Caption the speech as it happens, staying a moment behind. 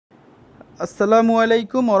আসসালামু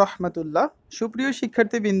আলাইকুম ওরহমতুল্লাহ। সুপ্রিয়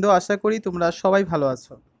শিক্ষার্থীবৃন্দ, আশা করি তোমরা সবাই ভালো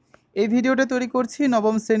আছো। এই ভিডিওটা তৈরি করছি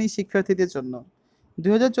নবম শ্রেণীর শিক্ষার্থীদের জন্য।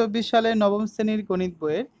 2024 সালের নবম শ্রেণীর গণিত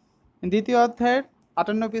বইয়ের দ্বিতীয় অধ্যায়ের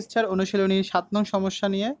 58 পৃষ্ঠার অনুশীলনীর 7 নং সমস্যা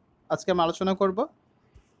নিয়ে আজকে আমরা আলোচনা করব।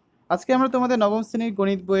 আজকে আমরা তোমাদের নবম শ্রেণীর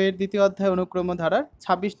গণিত বইয়ের দ্বিতীয় অধ্যায় অনুক্রম ধারার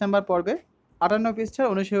 26 নম্বর পর্বে 58 পৃষ্ঠার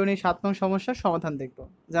অনুশীলনীর 7 নং সমস্যার সমাধান দেখব।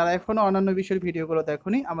 যারা এখনও অন্যান্য বিষয়ের ভিডিওগুলো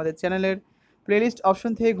দেখোনি, আমাদের চ্যানেলের প্লেলিস্ট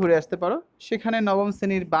অপশন থেকে ঘুরে আসতে পারো। সেখানে নবম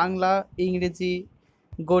শ্রেণীর বাংলা, ইংরেজি,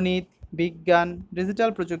 গণিত, বিজ্ঞান, ডিজিটাল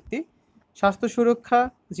প্রযুক্তি, স্বাস্থ্য সুরক্ষা,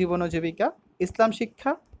 জীবন ও জীবিকা, ইসলাম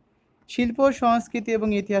শিক্ষা, শিল্প, সংস্কৃতি এবং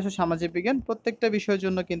ইতিহাস ও সামাজিক বিজ্ঞান প্রত্যেকটা বিষয়ের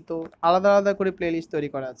জন্য কিন্তু আলাদা আলাদা করে প্লেলিস্ট তৈরি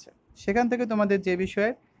করা আছে। সেখান থেকে তোমাদের যে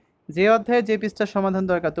বিষয়ে যে অধ্যায়ে যে পৃষ্ঠার সমাধান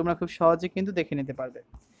দরকার তোমরা খুব সহজে কিন্তু দেখে নিতে পারবে।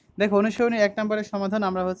 দেখো, অনুশীলনী 1 নম্বরের সমাধান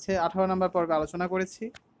আমরা 18 নম্বর পর্বে আলোচনা করেছি।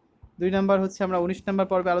 2 নম্বর আমরা 19 নম্বর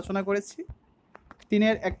পর্বে আলোচনা করেছি।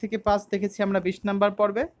 3-এর 1 থেকে 5 দেখেছি আমরা 20 নম্বর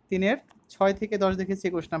পর্বে। 3-এর 6 থেকে 10 দেখেছি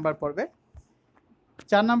 21 নম্বর পর্বে।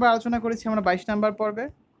 4 নম্বর আলোচনা করেছি আমরা 22 নম্বর পর্বে।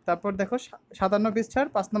 তারপর দেখো 57 পৃষ্ঠার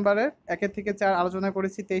 5 নম্বরের 1 থেকে 4 আলোচনা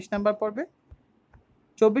করেছি 23 নম্বর পর্বে।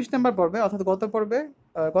 24 নম্বর পর্বে অর্থাৎ গত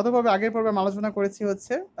পর্বে আগের পর্বে আমরা আলোচনা করেছি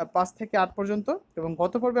 5 থেকে 8 পর্যন্ত, এবং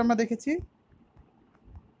গত পর্বে আমরা দেখেছি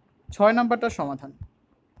 6 নম্বরটার সমাধান।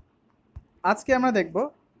 আজকে আমরা দেখব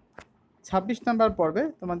 26 নম্বর পর্বে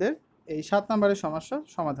তোমাদের এই 7 নম্বরের সমস্যার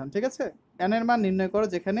সমাধান। ঠিক আছে? n এর মান নির্ণয় করো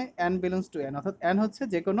যেখানে n বিলংস টু n, অর্থাৎ n হচ্ছে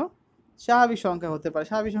যে কোনো স্বাভাবিক সংখ্যা হতে পারে।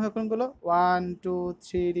 স্বাভাবিক সংখ্যা কোনগুলো? 1 2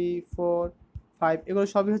 3 4 5, এগুলো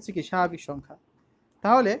সবই হচ্ছে কি স্বাভাবিক সংখ্যা।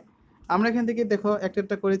 তাহলে আমরা এখান থেকে দেখো একটা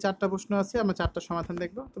একটা করে 4টা প্রশ্ন আছে, আমরা 4টা সমাধান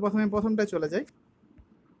দেখব। তো প্রথমে প্রথমটায় চলে যাই।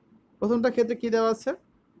 প্রথমটা ক্ষেত্রে কি দেওয়া আছে?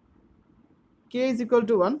 k is equal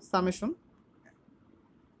to 1 summation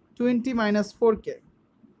 20 minus 4k।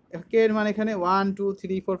 k এর মান এখানে 1 2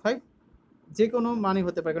 3 4 5 যে কোনো মানই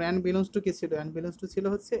হতে পারে, কারণ n বিলংস টু কি ছিল? n বিলংস টু ছিল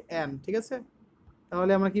n। ঠিক আছে?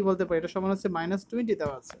 তাহলে আমরা কি বলতে পারি? এটা সমান -20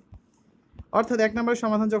 দেওয়া আছে। অর্থাৎ 1 নম্বরের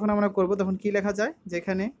সমাধান যখন আমরা করব তখন কি লেখা যায়?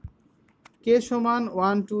 যেখানে k সমান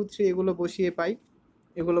 1 2 3 এগুলো বসিয়ে পাই।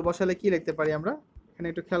 এগুলো বসালে কি লিখতে পারি আমরা? এখানে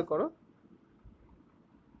একটু খেয়াল করো।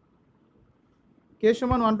 k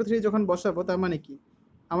সমান 1 2 3 যখন বসাবো তার মানে কি?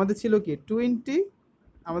 আমাদের ছিল কি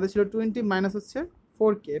 20 মাইনাস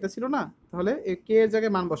 4k, এটা ছিল না? তাহলে এই k এর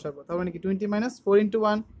জায়গায় মান বসাবো। তার মানে কি 20 minus 4 into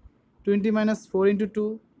 1, 20 minus 4 into 2,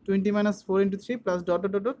 20 minus 4 into 3 plus dot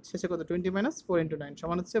dot dot dot শেষে কত? 20 মাইনাস 4 ইন্টু 9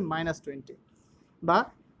 সমান -20, বা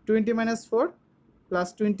 20 মাইনাস 4 প্লাস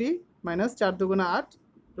 20 মাইনাস 4 দুগুণা 8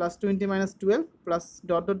 plus 20 minus 12 plus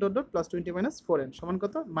dot dot dot dot plus 20 minus 4n সমান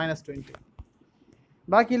কত? -20।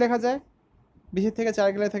 বা কি লেখা যায়? 20 থেকে 4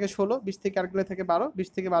 গেলে থাকে 16, 20 থেকে 8 গেলে থাকে 12, 20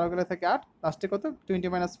 থেকে 12 গেলে থাকে 8, লাস্টে কত? 20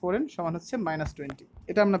 মাইনাস 4n সমান -20।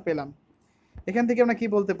 এটা আমরা পেলাম। এখান থেকে আমরা কি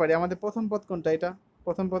বলতে পারি? আমাদের প্রথম পদ কোনটা? এটা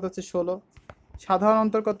প্রথম পদ 16। সাধারণ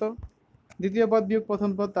অন্তর কত? দ্বিতীয় পদ বিয়োগ প্রথম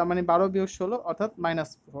পদ, তার মানে 12 বিয়োগ 16 অর্থাৎ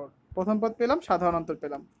 -4। প্রথম পদ পেলাম, সাধারণ অন্তর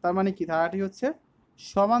পেলাম, তার মানে কি ধারাটি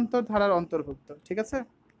সমান্তর ধারার অন্তর্ভুক্ত। ঠিক আছে?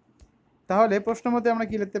 তাহলে প্রশ্ন মতে আমরা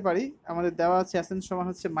কি লিখতে পারি? আমাদের দেওয়া আছে এসএন সমান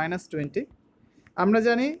 -20। আমরা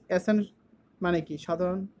জানি এসএন মানে কি?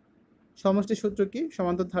 সাধারণ সমষ্টি সূত্র কি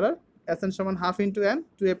সমান্তর ধারার? এসএন সমান half into N,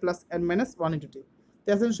 2a plus N minus 1 into T. তো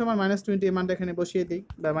এসএন সমান -20, এই মানটা এখানে বসিয়ে দিই,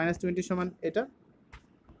 বা -20 সমান এটা,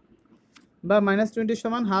 বা -20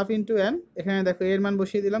 সমান হাফ ইন্টু এন। এখানে দেখো এর মান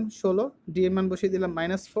বসিয়ে দিলাম 16, ডি এর মান বসিয়ে দিলাম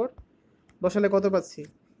 -4। বসালে কত পাচ্ছি?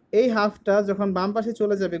 এই হাফটা যখন বাম পাশে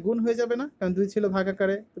চলে যাবে গুণ হয়ে যাবে না? কারণ 2 ছিল ভাগ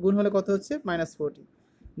আকারে, গুণ হলে কত হচ্ছে? -40।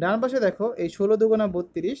 ডান পাশে দেখো এই 16 দুগুণা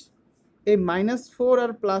 32, এই -4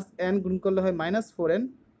 আর প্লাস এন গুণ করলে হয় -4n,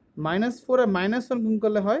 -4 আর -1 গুণ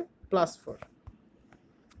করলে হয় +4,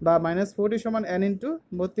 বা -40 সমান n ইন্টু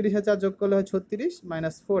 32 যোগ করলে হয় 36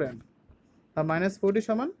 -4n, বা -40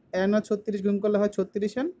 সমান n আর 36 গুণ করলে হয়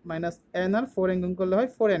 36n মাইনাস n আর 4n গুণ করলে হয়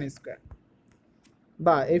 4n স্কোয়ার,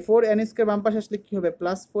 বা এই 4n স্কোয়ার বাম পাশে আসলে কী হবে?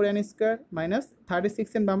 +4n স্কোয়ার মাইনাস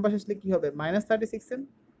 36n বাম পাশে আসলে কী হবে? -36n,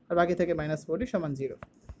 আর বাকি থেকে -40 সমান 0।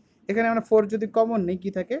 এখানে আমরা 4 যদি কমন নিই কি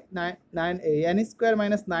থাকে? 9 n square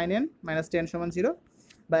minus 9n minus 10 সমান 0,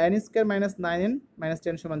 বা n square minus 9n minus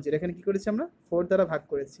 10 সমান 0। এখানে কী করেছি আমরা? 4 দ্বারা ভাগ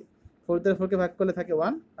করেছি। 4 দ্বারা 4কে ভাগ করলে থাকে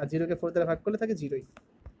 1, আর 0কে 4 দ্বারা ভাগ করলে থাকে 0ই।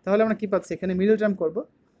 তাহলে আমরা কি পাচ্ছি? এখানে মিডল টার্ম করব।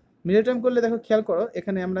 মিডল টার্ম করলে দেখো খেয়াল করো,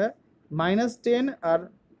 এখানে আমরা -10 আর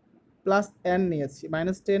প্লাস n নিয়েছি,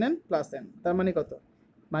 -10n প্লাস n, তার মানে কত?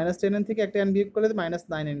 -10n থেকে একটা n বিয়োগ করলে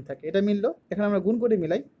 -9n থাকে, এটা মিললো। এখানে আমরা গুণ করে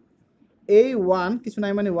মিলাই। এই 1 কিছু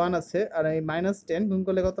নাই মানে 1 আছে, আর এই -10 গুণ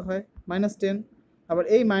করলে কত হয়? -10, আবার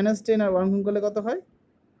এই -10 আর 1 গুণ করলে কত হয়?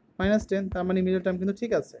 -10, তার মানে মিডল টার্ম কিন্তু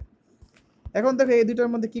ঠিক আছে। এখন দেখো এই দুটোর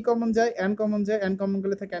মধ্যে কি কমন যায়? n কমন যায়, n কমন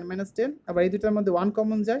করলে থাকে n-10, আবার এই দুটোর মধ্যে 1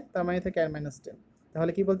 কমন যায়, তার মানে থাকে n-10।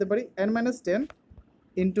 তাহলে কি বলতে পারি n minus 10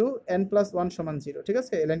 into n plus 1 সমান 0। ঠিক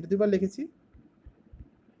আছে, এই লাইনটা দুইবার লিখেছি,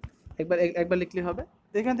 একবার লিখলে হবে।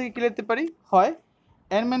 এখান থেকে কি লিখতে পারি, হয়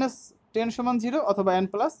n মাইনাস 10 সমান 0 অথবা n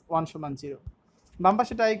প্লাস 1 সমান 0। বাম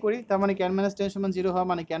পাশে ট্রাই করি, তার মানে কি n মাইনাস 10 সমান 0 হওয়া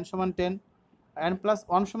মানে কি n সমান 10, n প্লাস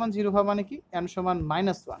 1 সমান 0 হওয়া মানে কি n সমান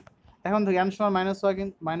মাইনাস 1। এখন থেকে n সমান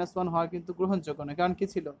মাইনাস 1 হওয়া কিন্তু গ্রহণযোগ্য না, কারণ কি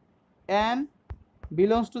ছিল n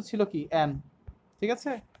বিলংস টু ছিল কি n। ঠিক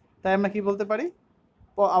আছে, তাই আমরা কি বলতে পারি,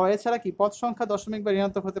 আবার এছাড়া কি পদ সংখ্যা দশমিক বা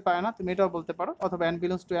ঋণাত্মক হতে পারে না, তুমি এটাও বলতে পারো, অথবা n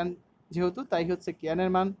বিলংস টু n যেহেতু, তাই হচ্ছে কি n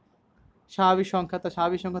এর মান স্বাভাবিক সংখ্যা, তা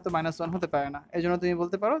স্বাভাবিক সংখ্যা তো মাইনাস 1 হতে পারে না, এই জন্য তুমি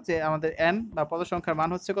বলতে পারো যে আমাদের n বা পদ সংখ্যার মান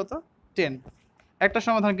হচ্ছে কত 10। একটা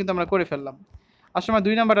সমাধান কিন্তু আমরা করে ফেললাম। আসলে আমরা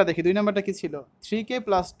 2 নাম্বারটা দেখি, 2 নাম্বারটা কি ছিল, 3k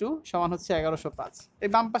প্লাস 2 সমান হচ্ছে 1105। এই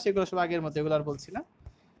বাম পাশে এগুলো সব আগের মতো, এগুলো আর বলছি না।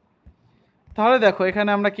 তাহলে দেখো এখানে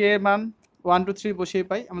আমরা k এর মান 1 2 3 বসিয়ে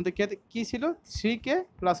পাই, আমাদের কি ছিল 3k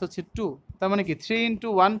প্লাস হচ্ছে 2, তার মানে কি 3 into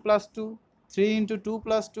 1 plus 2, 3 into 2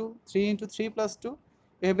 plus 2, 3 into 3 plus 2,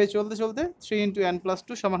 এভাবে চলতে চলতে 3 ইন্টু n প্লাস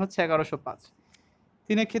 2 সমান হচ্ছে 1105।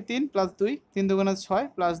 3 একে 3 প্লাস 2, 3 দুগুণে 6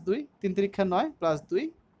 প্লাস 2, 3 তিরিক্ষা 9 প্লাস 2,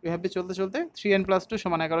 এভাবে চলতে চলতে 3n প্লাস 2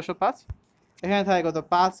 সমান 1105। এখানে থাকে কত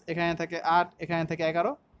 5, এখানে থাকে 8, এখানে থাকে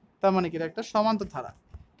 11, তার মানে কি এটা একটা সমান্তর ধারা।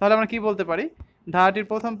 তাহলে আমরা কি বলতে পারি, ধারাটির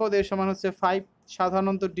প্রথম পদ এর সমান হচ্ছে 5,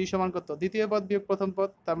 সাধারণত d সমান কত দ্বিতীয় পদ বিয়োগ প্রথম পদ,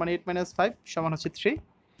 তার মানে 8 - 5 সমান হচ্ছে 3,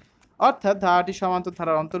 অর্থাৎ ধারাটি সমান্তর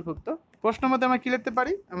ধারার অন্তর্ভুক্ত। প্রশ্ন মতে আমরা কি লিখতে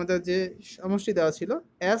পারি, আমাদের যে সমষ্টি দেওয়া ছিল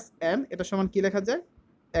Sn, এটা সমান কি লেখা যায়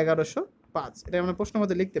 1105, এটা আমরা প্রশ্ন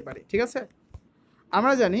মতে লিখতে পারি। ঠিক আছে,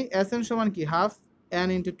 আমরা জানি Sn সমান কি half n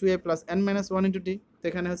into 2a plus n minus 1 into d, তো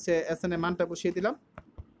এখানে হচ্ছে Sn এর মানটা বসিয়ে দিলাম,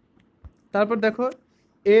 তারপর দেখো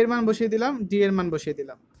a এর মান বসিয়ে দিলাম, d এর মান বসিয়ে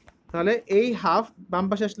দিলাম। তাহলে এই হাফ বাম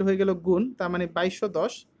পাশে আসলে হয়ে গেল গুণ, তার মানে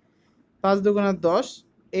 2210, 5 দুগুণা 10,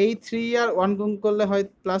 এই 3 আর 1 গুণ করলে হয়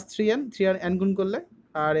প্লাস 3n, 3 আর n গুণ করলে,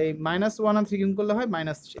 আর এই মাইনাস 1 আর 3 গুণ করলে হয়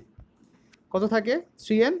মাইনাস 3। কত থাকে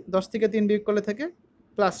 3n, 10 থেকে 3 বিয়োগ করলে থাকে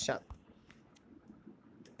প্লাস 7,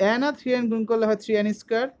 n আর 3n গুণ করলে হয় 3n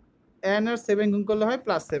স্কোয়ার, n আর 7 গুণ করলে হয়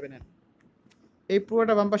প্লাস 7n। এই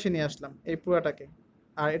পুরোটা বাম পাশে নিয়ে আসলাম, এই পুরোটাকে,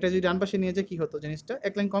 আর এটা যদি ডান পাশে নিয়ে যায় কি হতো জিনিসটা,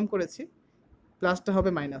 এক লাইন কম করেছি, প্লাসটা হবে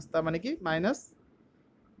মাইনাস, তার মানে কি মাইনাস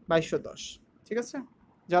 2210। ঠিক আছে,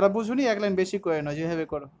 যারা বুঝুনি এক লাইন বেশি করে নয়, যেভাবে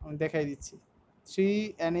করো আমি দেখাই দিচ্ছি,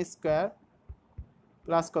 3n স্কোয়ার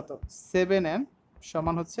প্লাস কত 7n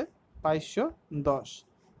সমান হচ্ছে 2210।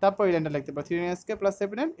 তারপর এই লাইনটা লিখতে পারো 3n স্কোয়ার প্লাস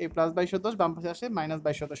 7n, এই প্লাস 2210 বাম পাশে আসে মাইনাস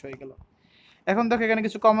 2210 হয়ে গেল। এখন দেখো এখানে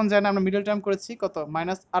কিছু কমন যায় না, আমরা মিডল টার্ম করেছি কত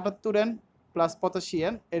মাইনাস 78n প্লাস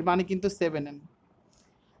 85n, এর মানে কিন্তু 7n।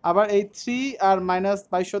 আবার এই 3 আর মাইনাস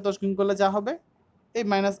 2210 গুণ করলে যা হবে, এই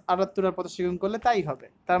মাইনাস 78 আর 85 গুণ করলে তাই হবে,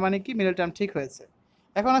 তার মানে কি মিডল টার্ম ঠিক হয়েছে।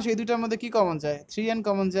 এখন আসে এই দুটার মধ্যে কি কমন যায়, 3n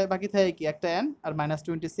কমন যায়, বাকি থাকে কি একটা n আর মাইনাস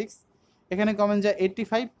 26, এখানে কমন যায়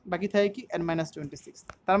 85, বাকি থাকে কি n মাইনাস 26,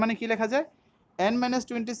 তার মানে কি লেখা যায় n মাইনাস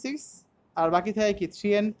 26 আর বাকি থাকে কি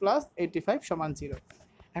 3n প্লাস 85 সমান 0।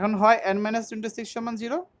 এখন হয় n মাইনাস 26 সমান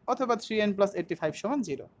 0 অথবা 3n প্লাস 85 সমান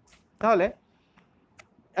 0। তাহলে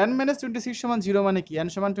n মাইনাস 26 সমান 0 মানে কি n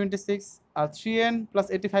সমান 26, আর 3n প্লাস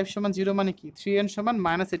 85 সমান 0 মানে কি 3n সমান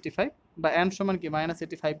মাইনাস 85, বা n সমান কি মাইনাস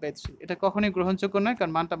 85/3। এটা কখনোই গ্রহণযোগ্য নয়,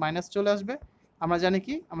 কারণ মানটা মাইনাস চলে আসবে। আমরা জানি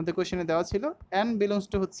কি আমাদের কোশ্চেনে দেওয়া ছিল n বিলংস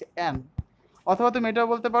টু হচ্ছে n, অথবা তুমি এটাও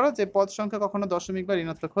বলতে পারো যে পদ সংখ্যা কখনো দশমিক বা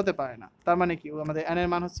ঋণাত্মক হতে পারে না, তার মানে কি আমাদের n এর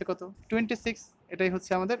মান হচ্ছে কত 26, এটাই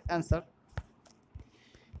হচ্ছে আমাদের অ্যান্সার।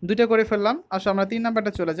 দুইটা করে ফেললাম, আসো আমরা 3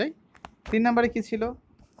 নাম্বারটা চলে যাই। 3 নাম্বারে কি ছিল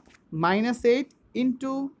 -8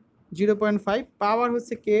 ইন্টু 0.5 পাওয়ার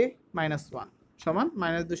হচ্ছে k মাইনাস 1 সমান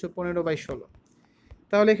 -215/16।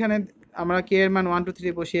 তাহলে এখানে আমরা k এর মান 1 2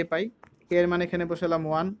 3 বসিয়ে পাই, k এর মান এখানে বসালাম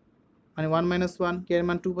 1, মানে 1 - 1, k এর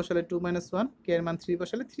মান 2 বসালে 2 - 1, k এর মান 3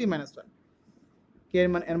 বসালে 3 - 1, k এর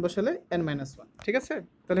মান n বসালে n - 1। ঠিক আছে,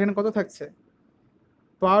 তাহলে এখানে কত থাকছে,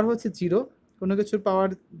 পাওয়ার হচ্ছে 0, কোনো কিছুর পাওয়ার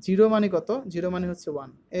 0 মানে কত, 0 মানে হচ্ছে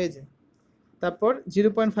 1, এই যে। তারপর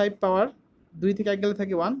 0.5 পাওয়ার 2 থেকে 1 গেলে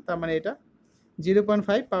থাকে 1, তার মানে এটা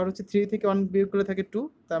 0.5 পাওয়ার হচ্ছে 3 থেকে 1 বিয়োগ করলে থাকে 2,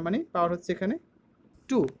 তার মানে পাওয়ার হচ্ছে এখানে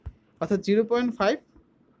 2, অর্থাৎ 0.5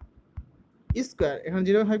 স্কোয়ার, এখানে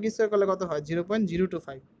 0.5 স্কোয়ার করলে কত হয়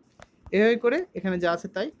 0.025। এভাবে করে এখানে যা আছে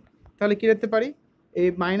তাই। তাহলে কী লিখতে পারি, এই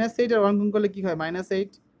 -8 আর 1 গুণ করলে কী হয়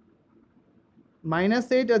 -8,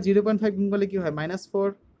 -8 আর 0.5 গুণ করলে কী হয় -4,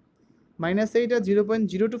 -8 আর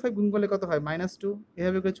 0.025 গুণ করলে কত হয় -2।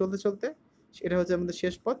 এভাবে করে চলতে চলতে এটা হচ্ছে আমাদের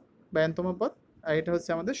শেষ পদ বা n-তম পদ, আর এটা হচ্ছে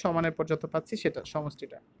আমাদের সমানের পর যত পাচ্ছি সেটা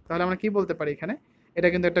সমষ্টিটা। তাহলে আমরা কি বলতে পারি এখানে, এটা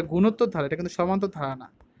কিন্তু একটা গুণোত্তর ধারা, এটা কিন্তু সমান্তর ধারা না।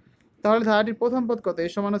 তাহলে ধারাটির প্রথম পদ কত,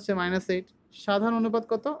 এর সমান হচ্ছে -8, সাধারণ অনুপাত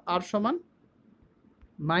কত r সমান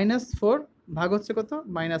 -4 ভাগ হচ্ছে কত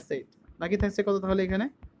 -8, বাকি থাকছে কত, তাহলে এখানে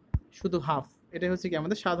শুধু হাফ। এটাই হচ্ছে কি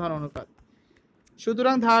আমাদের সাধারণ অনুপাত।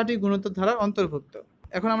 সুতরাং ধারাটি গুণোত্তর ধারার অন্তর্ভুক্ত।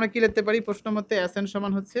 এখন আমরা কি লিখতে পারি? প্রশ্ন মতে Sn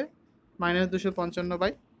সমান হচ্ছে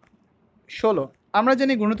 -255/16। আমরা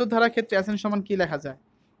জানি গুণোত্তর ধারার ক্ষেত্রে Sn সমান কি লেখা যায়?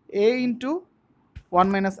 a into 1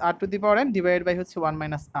 - r to the power n divided by হচ্ছে 1 -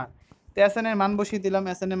 r। তো Sn এর মান বসিয়ে দিলাম।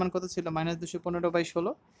 Sn এর মান কত ছিল?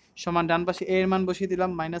 -215/16 সমান ডান পাশে a এর মান বসিয়ে দিলাম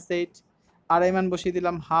 -8, r এর মান বসিয়ে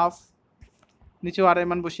দিলাম হাফ, নিচেও r এর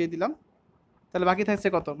মান বসিয়ে দিলাম। তাহলে বাকি থাকছে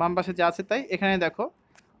কত? বাম পাশে যা আছে তাই। এখানে দেখো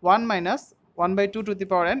 1 - 1/2 টু দি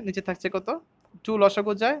পাওয়ার n, নিচে থাকছে কত? 2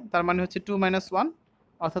 লসাগু যায়, তার মানে হচ্ছে 2 - 1,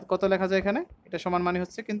 অর্থাৎ কত লেখা যায় এখানে? এটা সমান মানে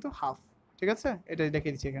হচ্ছে কিন্তু হাফ। ঠিক আছে, এটাই লিখে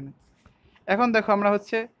দিচ্ছি এখানে। এখন দেখো আমরা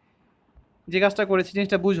হচ্ছে যে কাজটা করেছি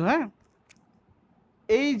জিনিসটা বুঝো, হ্যাঁ?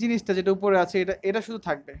 এই জিনিসটা যেটা উপরে আছে এটা শুধু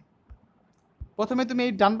থাকবে। প্রথমে তুমি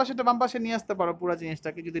এই ডান পাশেটা বাম পাশে নিয়ে আসতে পারো, পুরো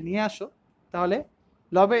জিনিসটাকে যদি নিয়ে আসো তাহলে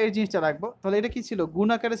লবে এই জিনিসটা রাখবো। তাহলে এটা কি ছিল? গুণ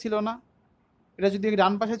আকারে ছিল না? এটা যদি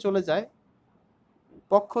ডান পাশে চলে যায়,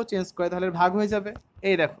 পক্ষ চেঞ্জ করে, তাহলে ভাগ হয়ে যাবে।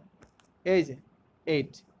 এই দেখো, এই যে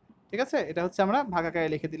 8। ঠিক আছে, এটা হচ্ছে আমরা ভাগ আকারে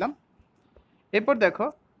লিখে দিলাম। এরপর দেখো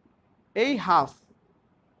এই হাফ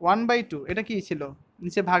 1/2 এটা কি ছিল?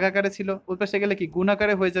 নিচে ভাগ আকারে ছিল, ওই পাশে গেলে কি গুণ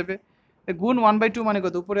আকারে হয়ে যাবে। গুণ 1/2 মানে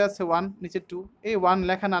কত? উপরে আছে 1, নিচে 2। এই 1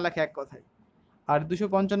 লেখা না লেখা এক কথায়। আর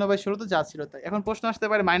 255/16 তো যা ছিল তাই। এখন প্রশ্ন আসতে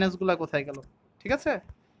পারে মাইনাসগুলো কোথায় গেল? ঠিক আছে,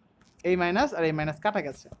 এই মাইনাস আর এই মাইনাস কাটা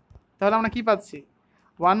গেছে। তাহলে আমরা কি পাচ্ছি?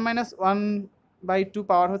 1 - 1/2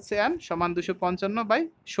 পাওয়ার হচ্ছে n সমান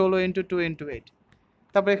 255/16 × 2 × 8।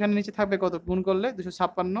 তারপর এখানে নিচে থাকবে কত? গুণ করলে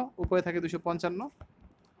 256, উপরে থাকে 255।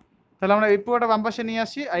 তাহলে আমরা এই পুরোটা বাম পাশে নিয়ে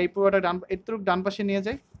আসি, আর এই পুরোটা এটুকু ডান পাশে নিয়ে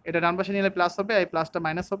যাই। এটা ডান পাশে নিলে প্লাস হবে, আর এই প্লাসটা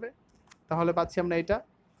মাইনাস হবে। তাহলে পাচ্ছি আমরা এটা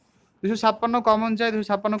 256 কমন যায়,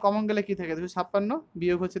 256 কমন গেলে কি থাকে? 256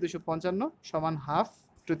 বিয়োগ হচ্ছে 255 সমান have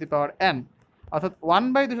to the power n, অর্থাৎ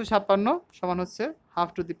 1/256 সমান হচ্ছে have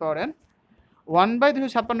to the power n।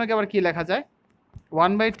 1/256কে আবার কি লেখা যায়?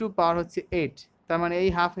 1/2 পাওয়ার হচ্ছে 8। তার মানে এই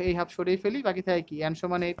হাফ সরিয়ে ফেলি, বাকি থাকে কি? n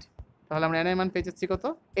সমান 8। তাহলে আমরা n এর মান পেয়ে যাচ্ছি কত?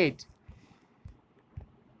 8।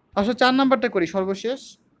 আসলে 4 নাম্বারটা করি সর্বশেষ।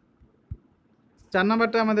 4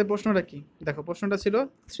 নাম্বারটা আমাদের প্রশ্নটা কি? দেখো প্রশ্নটা ছিল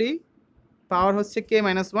 3 পাওয়ার হচ্ছে k -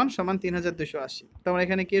 1 সমান 3280। তো আমরা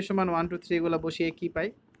এখানে k সমান 1 2 3 এগুলো বসিয়ে কি পাই?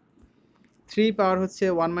 3 পাওয়ার হচ্ছে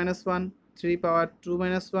 1 - 1, 3 পাওয়ার 2 -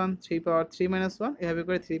 1, 3 পাওয়ার 3 - 1, এভাবে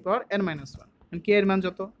করে 3 পাওয়ার n - 1। k এর মান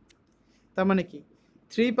যত, তার মানে কি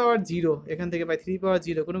 3 পাওয়ার 0, এখান থেকে পাই 3 পাওয়ার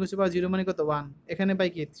 0, কোনো কিছু পাওয়ার 0 মানে কত? 1। এখানে পাই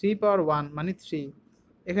কি 3 পাওয়ার 1 মানে 3,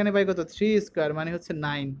 এখানে পাই কত? 3 স্কোয়ার মানে হচ্ছে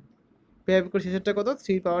 9। পেয়ে করে শেষেরটা কত?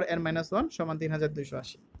 3 পাওয়ার n - 1 সমান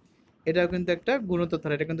 3280। এটাও কিন্তু একটা গুণোত্তর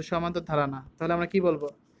ধারা, এটা কিন্তু সমান্তর ধারা না। তাহলে আমরা কি বলবো?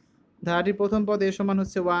 ধারাটির প্রথম পদ a সমান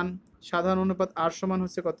হচ্ছে 1, সাধারণ অনুপাত r সমান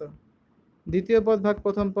হচ্ছে কত? দ্বিতীয় পদ ভাগ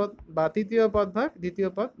প্রথম পদ, বা তৃতীয় পদ ভাগ দ্বিতীয়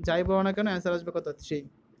পদ, যাই বলো না কেন অ্যান্সার আসবে কত? 3।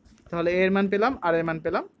 তাহলে a এর মান পেলাম, r এর মান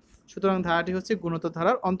পেলাম। সুতরাং ধারাটি হচ্ছে গুণোত্তর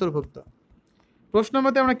ধারার অন্তর্ভুক্ত। প্রশ্ন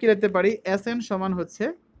মতে আমরা কি লিখতে পারি? Sn সমান হচ্ছে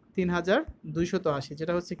 3280,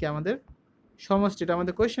 যেটা হচ্ছে কি আমাদের সমষ্টি, এটা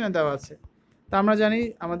আমাদের কোয়েশ্চেনে দেওয়া আছে। তা আমরা জানি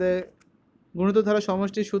আমাদের গুণোত্তর ধারা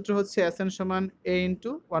সমষ্টির সূত্র হচ্ছে Sn সমান a ×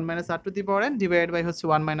 1 - r to the power n divided by হচ্ছে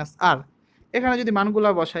 1 - r। এখানে যদি মানগুলো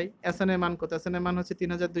বসাই, Sn এর মান কত? Sn এর মান হচ্ছে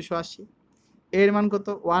 3280, a এর মান কত?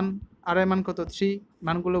 1, r এর মান কত? 3।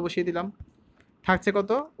 মানগুলো বসিয়ে দিলাম। থাকছে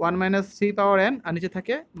কত? 1 - 3 পাওয়ার n, আর নিচে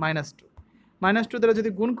থাকে -2। -2 দ্বারা যদি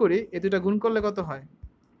গুণ করি, এই দুটা গুণ করলে কত হয়?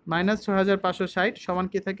 -6560 সমান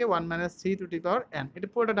কি থাকে? 1 - 3 টু দি পাওয়ার n। এটা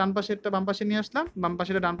পুরোটা ডান পাশেরটা বাম পাশে নিয়ে আসলাম, বাম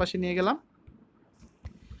পাশেরটা ডান পাশে নিয়ে গেলাম।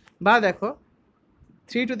 বা দেখো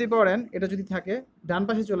 3 টু দি পাওয়ার n এটা যদি থাকে, ডান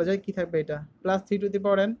পাশে চলে যায়, কি থাকবে? এটা +3 টু দি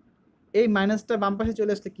পাওয়ার n। এই মাইনাসটা বাম পাশে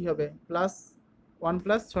চলে আসলে কি হবে? +1 +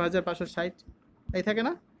 6560, এই থাকে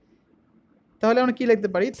না? তাহলে আমরা কি লিখতে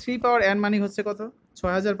পারি? 3 পাওয়ার n মানে হচ্ছে কত?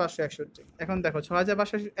 6561। এখন দেখো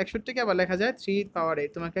 6561কে আবার লেখা যায় 3 পাওয়ার 8।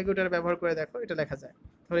 তোমার ক্যালকুলেটর ব্যবহার করে দেখো, এটা লেখা যায়।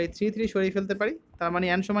 তাহলে এই 3 সরিয়ে ফেলতে পারি, তার মানে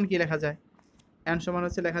n সমান কি লেখা যায়? n সমান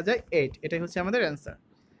হচ্ছে লেখা যায় 8। এটাই হচ্ছে আমাদের অ্যান্সার।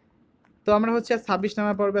 তো আমরা হচ্ছে 26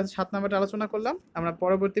 নাম্বার পর্বে 7 নাম্বারটা আলোচনা করলাম। আমরা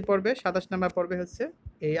পরবর্তী পর্বে 27 নাম্বার পর্বে হচ্ছে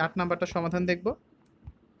এই 8 নাম্বারটা সমাধান দেখব।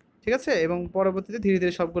 ঠিক আছে, এবং পরবর্তীতে ধীরে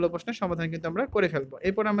ধীরে সবগুলো প্রশ্নের সমাধান কিন্তু আমরা করে ফেলবো।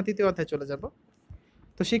 এরপর আমরা তৃতীয় অধ্যায়ে চলে যাব।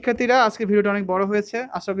 তো শিক্ষার্থীরা, আজকে ভিডিওটা অনেক বড় হয়েছে,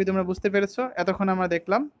 আশা করি তোমরা বুঝতে পেরেছো। এতক্ষণ আমরা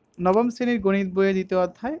দেখলাম নবম শ্রেণীর গণিত বইয়ের দ্বিতীয়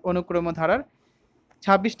অধ্যায় অনুক্রম ধারার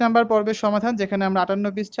 26 নাম্বার পর্বের সমাধান, যেখানে আমরা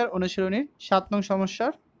 58 পৃষ্ঠার অনুশীলনীর 7 নং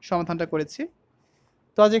সমস্যার সমাধানটা করেছি।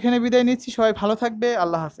 তো আজ এখানে বিদায় নিচ্ছি, সবাই ভালো থাকবে,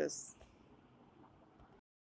 আল্লাহ হাফেজ।